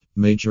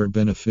Major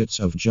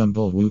benefits of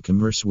Jumble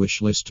WooCommerce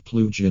Wishlist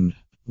plugin.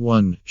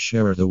 1.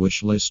 Share the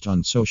wishlist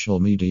on social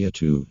media.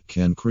 2.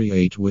 Can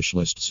create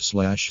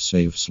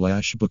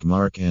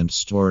wishlists/save/bookmark and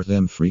store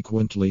them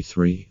frequently.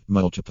 3.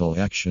 Multiple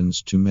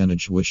actions to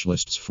manage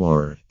wishlists.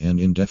 4. An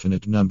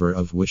indefinite number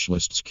of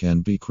wishlists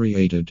can be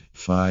created.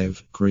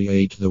 5.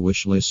 Create the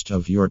wishlist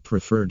of your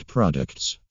preferred products.